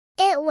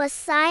It was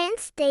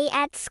science day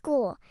at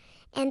school,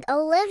 and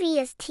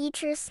Olivia's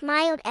teacher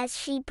smiled as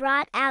she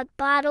brought out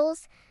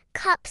bottles,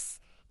 cups,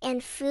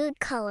 and food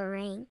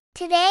coloring.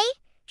 Today,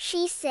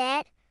 she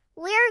said,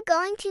 we're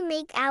going to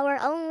make our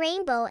own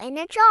rainbow in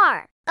a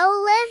jar.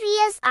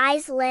 Olivia's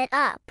eyes lit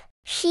up.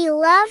 She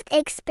loved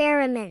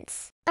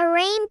experiments. A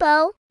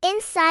rainbow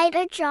inside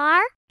a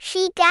jar?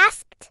 She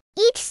gasped.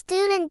 Each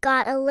student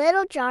got a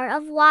little jar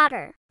of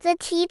water. The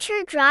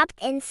teacher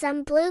dropped in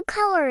some blue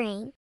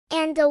coloring,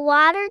 and the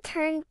water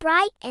turned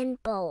bright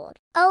and bold.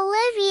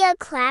 Olivia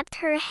clapped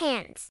her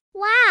hands.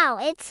 Wow,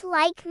 it's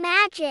like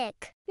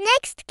magic.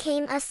 Next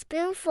came a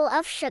spoonful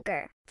of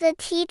sugar. The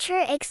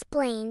teacher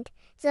explained,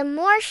 the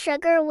more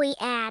sugar we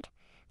add,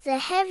 the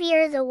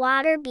heavier the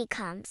water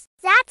becomes.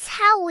 That's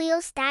how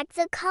we'll stack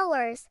the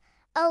colors.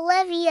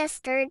 Olivia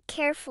stirred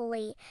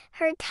carefully,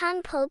 her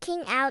tongue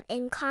poking out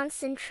in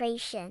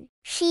concentration.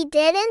 She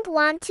didn't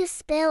want to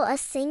spill a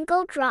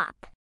single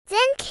drop. Then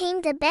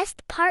came the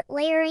best part,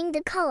 layering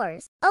the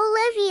colors.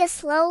 Olivia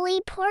slowly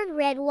poured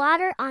red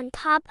water on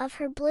top of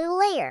her blue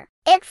layer.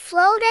 It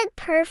floated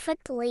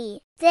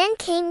perfectly. Then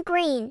came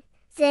green,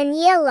 then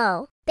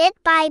yellow. Bit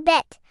by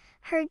bit,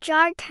 her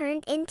jar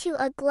turned into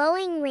a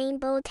glowing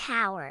rainbow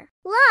tower.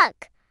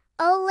 Look!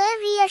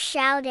 Olivia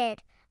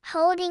shouted,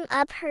 holding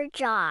up her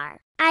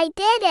jar. I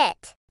did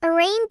it! A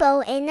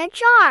rainbow in a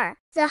jar!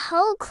 The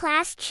whole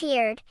class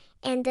cheered,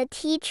 and the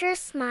teacher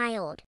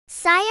smiled.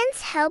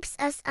 Science helps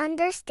us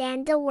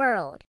understand the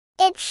world.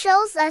 It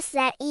shows us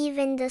that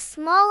even the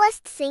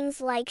smallest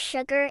things like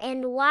sugar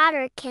and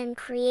water can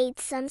create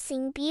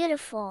something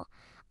beautiful.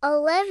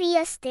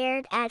 Olivia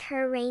stared at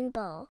her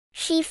rainbow.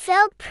 She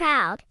felt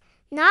proud,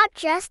 not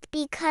just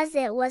because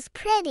it was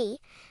pretty,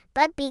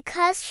 but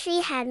because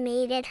she had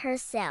made it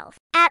herself.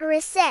 At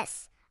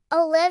recess,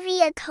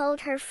 Olivia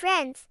told her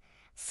friends,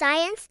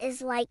 science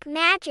is like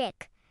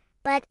magic,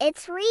 but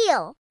it's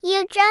real.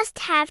 You just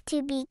have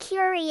to be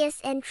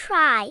curious and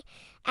try.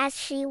 As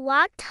she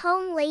walked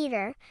home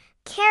later,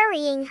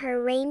 carrying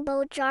her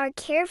rainbow jar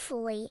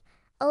carefully,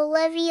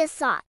 Olivia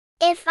thought,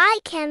 if I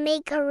can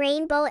make a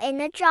rainbow in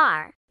a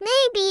jar,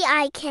 maybe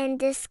I can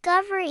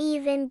discover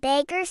even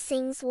bigger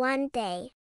things one day.